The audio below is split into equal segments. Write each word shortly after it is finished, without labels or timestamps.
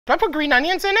Do I put green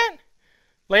onions in it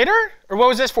later? Or what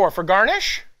was this for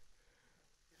garnish?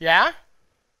 Yeah?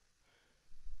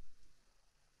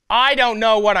 I don't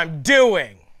know what I'm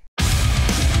doing.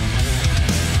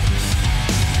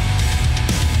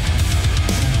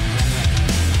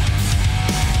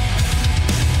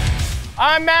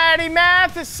 I'm Matty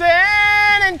Mattheson,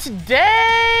 and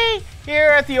today, here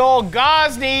at the old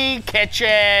Gozney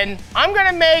kitchen, I'm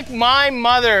gonna make my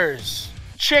mother's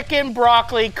chicken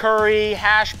broccoli curry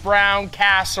hash brown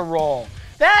casserole.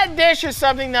 That dish is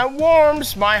something that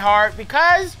warms my heart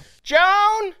because,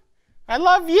 Joan, I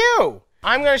love you.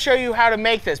 I'm gonna show you how to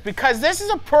make this because this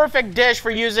is a perfect dish for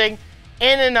using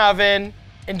in an oven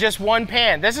in just one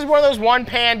pan. This is one of those one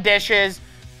pan dishes.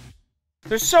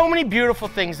 There's so many beautiful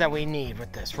things that we need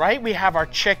with this, right? We have our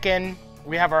chicken,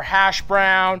 we have our hash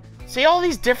brown. See all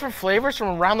these different flavors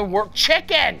from around the world?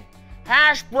 Chicken,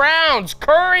 hash browns,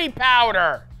 curry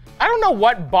powder. I don't know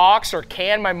what box or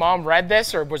can my mom read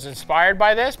this or was inspired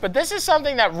by this, but this is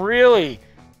something that really,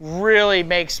 really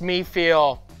makes me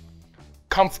feel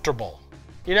comfortable.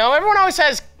 You know, everyone always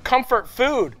says comfort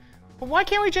food, but why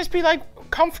can't we just be like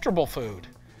comfortable food?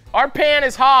 Our pan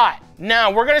is hot.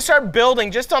 Now we're gonna start building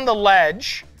just on the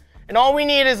ledge. And all we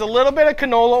need is a little bit of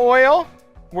canola oil.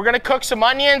 We're gonna cook some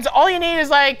onions. All you need is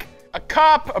like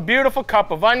a beautiful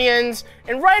cup of onions.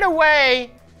 And right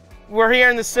away, we're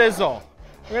hearing the sizzle.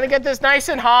 We're gonna get this nice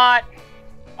and hot.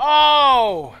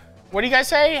 Oh, what do you guys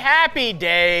say? Happy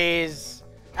days.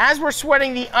 As we're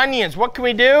sweating the onions, what can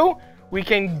we do? We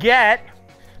can get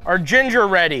our ginger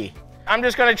ready. I'm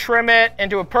just gonna trim it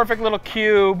into a perfect little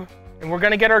cube. And we're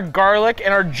gonna get our garlic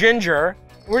and our ginger.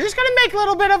 We're just gonna make a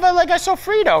little bit of like a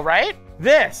sofrito, right?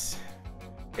 This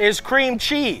is cream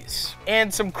cheese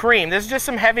and some cream. This is just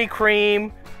some heavy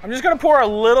cream. I'm just gonna pour a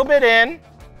little bit in. And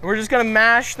we're just gonna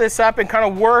mash this up and kind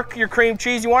of work your cream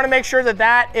cheese. You wanna make sure that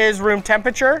that is room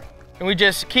temperature. And we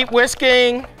just keep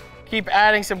whisking, keep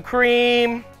adding some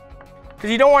cream,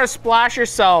 because you don't wanna splash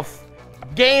yourself.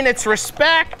 Gain its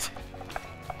respect.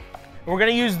 And we're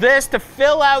gonna use this to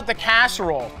fill out the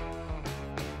casserole.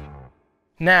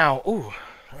 Now,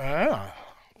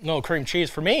 no cream cheese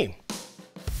for me.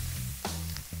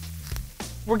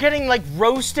 We're getting like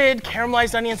roasted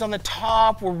caramelized onions on the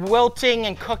top. We're wilting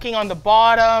and cooking on the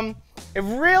bottom. It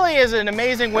really is an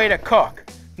amazing way to cook.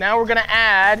 Now we're gonna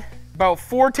add about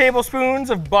 4 tablespoons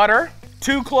of butter,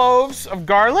 2 cloves of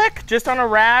garlic, just on a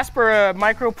rasp or a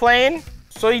microplane.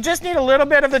 So you just need a little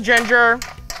bit of the ginger.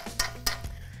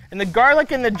 And the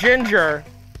garlic and the ginger,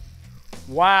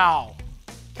 wow.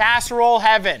 Casserole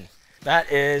heaven. That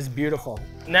is beautiful.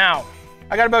 Now,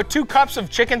 I got about 2 cups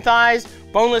of chicken thighs,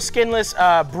 boneless, skinless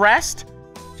breast.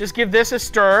 Just give this a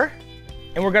stir.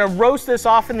 And we're gonna roast this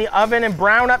off in the oven and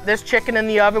brown up this chicken in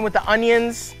the oven with the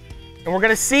onions. And we're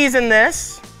gonna season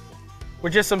this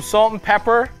with just some salt and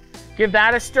pepper. Give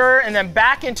that a stir and then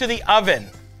back into the oven.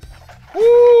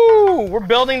 Woo! We're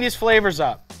building these flavors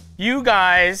up. You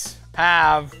guys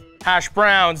have hash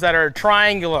browns that are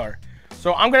triangular.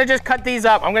 So I'm gonna just cut these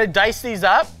up. I'm gonna dice these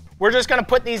up. We're just gonna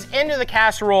put these into the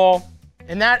casserole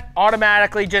and that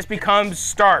automatically just becomes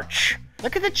starch.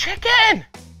 Look at the chicken.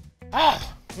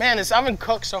 Oh, man, this oven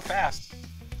cooks so fast.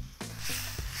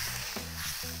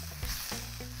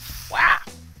 Wow.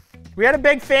 We had a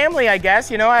big family, I guess.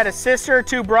 You know, I had a sister,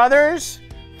 2 brothers,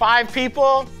 5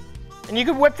 people, and you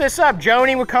could whip this up.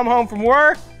 Joni would come home from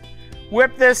work,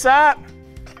 whip this up.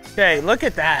 Okay, look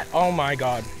at that. Oh my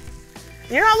God.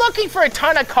 You're not looking for a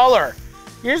ton of color.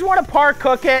 You just want to par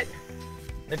cook it.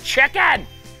 The chicken.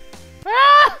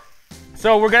 Ah!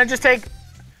 So we're gonna just take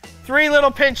 3 little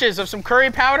pinches of some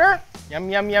curry powder. Yum,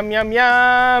 yum, yum, yum,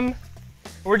 yum.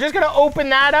 We're just gonna open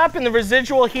that up in the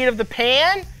residual heat of the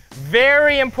pan.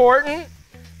 Very important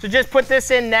to just put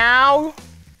this in now.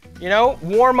 You know,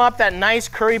 warm up that nice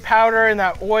curry powder and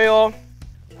that oil.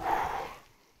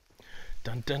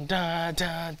 Dun, dun, dun,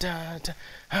 dun, dun, dun.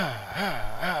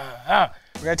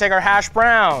 We're gonna take our hash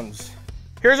browns.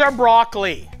 Here's our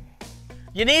broccoli.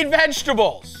 You need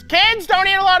vegetables. Kids don't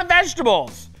eat a lot of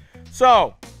vegetables.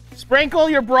 So, sprinkle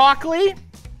your broccoli.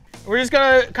 We're just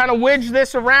gonna kind of wedge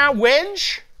this around.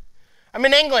 Wedge? I'm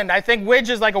in England. I think wedge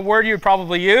is like a word you'd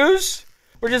probably use.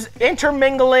 We're just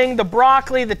intermingling the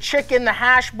broccoli, the chicken, the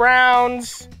hash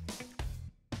browns.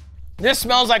 This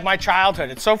smells like my childhood.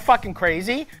 It's so fucking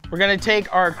crazy. We're gonna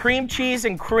take our cream cheese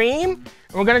and cream,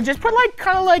 and we're gonna just put like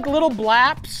kind of like little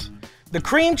blaps. The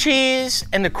cream cheese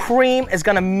and the cream is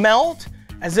gonna melt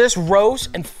as this roasts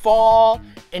and fall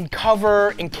and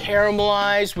cover and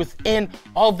caramelize within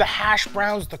all of the hash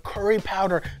browns, the curry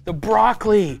powder, the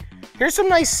broccoli. Here's some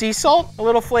nice sea salt, a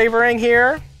little flavoring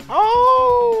here.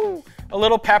 Oh, a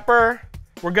little pepper,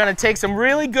 we're gonna take some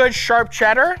really good sharp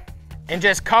cheddar and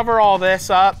just cover all this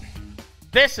up.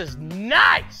 This is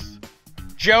nice.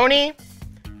 Joni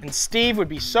and Steve would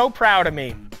be so proud of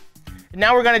me. And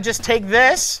now we're gonna just take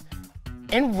this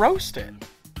and roast it.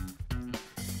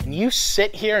 And you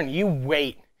sit here and you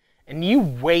wait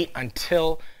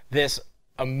until this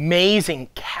amazing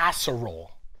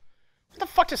casserole. What the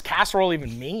fuck does casserole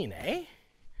even mean, eh?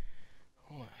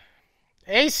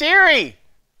 Hey Siri!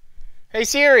 Hey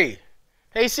Siri!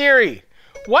 Hey Siri!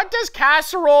 What does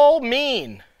casserole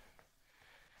mean?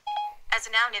 As a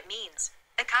noun, it means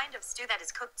a kind of stew that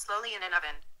is cooked slowly in an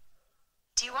oven.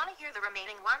 Do you want to hear the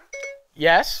remaining one?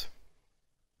 Yes.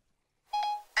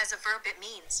 As a verb, it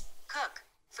means cook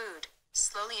food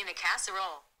slowly in a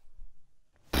casserole.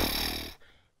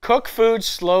 Cook food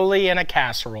slowly in a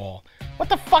casserole. What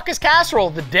the fuck is casserole?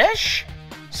 The dish?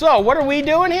 So what are we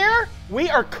doing here? We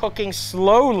are cooking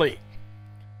slowly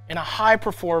in a high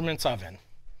performance oven.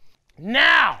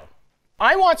 Now,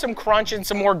 I want some crunch and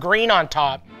some more green on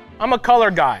top. I'm a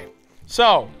color guy.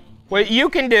 So what you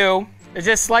can do is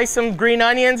just slice some green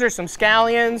onions or some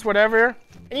scallions, whatever.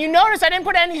 And you notice I didn't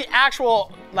put any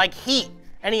actual like heat,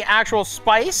 any actual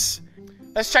spice.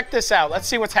 Let's check this out. Let's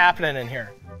see what's happening in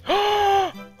here.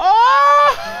 Oh!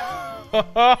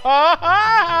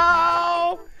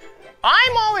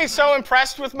 I'm always so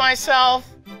impressed with myself.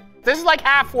 This is like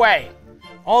halfway.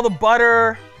 All the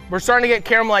butter. We're starting to get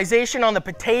caramelization on the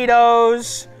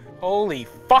potatoes. Holy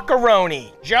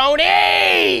fuckaroni.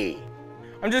 Joni!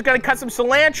 I'm just gonna cut some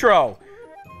cilantro.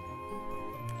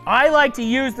 I like to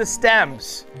use the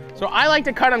stems. So I like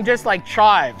to cut them just like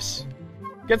chives.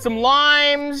 Get some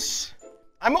limes.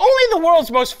 I'm only the world's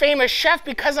most famous chef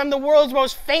because I'm the world's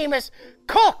most famous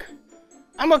cook.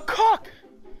 I'm a cook.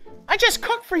 I just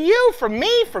cook for you, for me,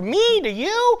 to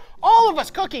you, all of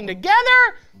us cooking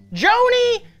together.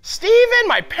 Joni, Steven,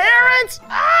 my parents.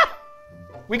 Ah!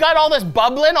 We got all this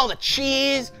bubbling, all the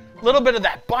cheese, a little bit of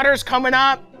that butter's coming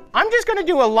up. I'm just gonna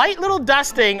do a light little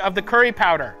dusting of the curry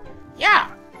powder.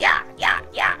 Yeah.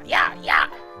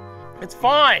 It's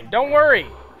fine, don't worry.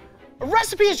 A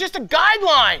recipe is just a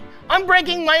guideline. I'm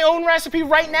breaking my own recipe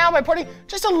right now by putting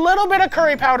just a little bit of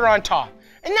curry powder on top.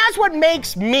 And that's what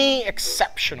makes me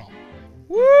exceptional.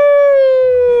 Woo!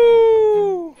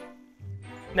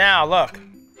 Now, look.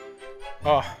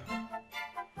 Oh.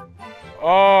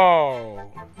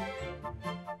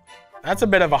 That's a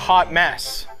bit of a hot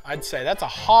mess, I'd say. That's a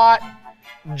hot,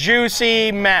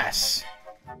 juicy mess.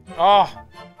 Oh.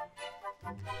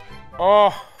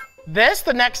 This,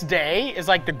 the next day, is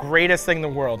like the greatest thing in the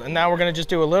world. And now we're gonna just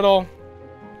do a little.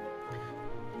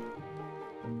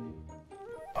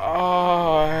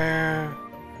 A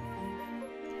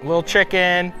little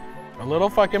chicken, a little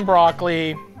fucking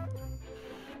broccoli.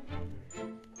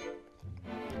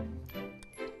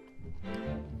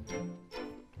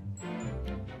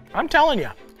 I'm telling you.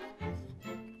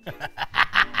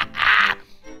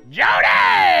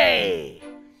 Joni!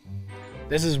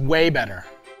 This is way better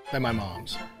than my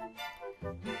mom's.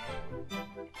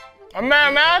 I'm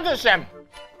Mattheson.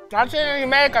 Not saying you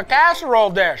make a casserole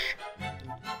dish.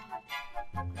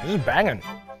 This is banging.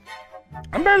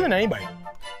 I'm better than anybody.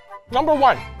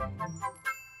 #1.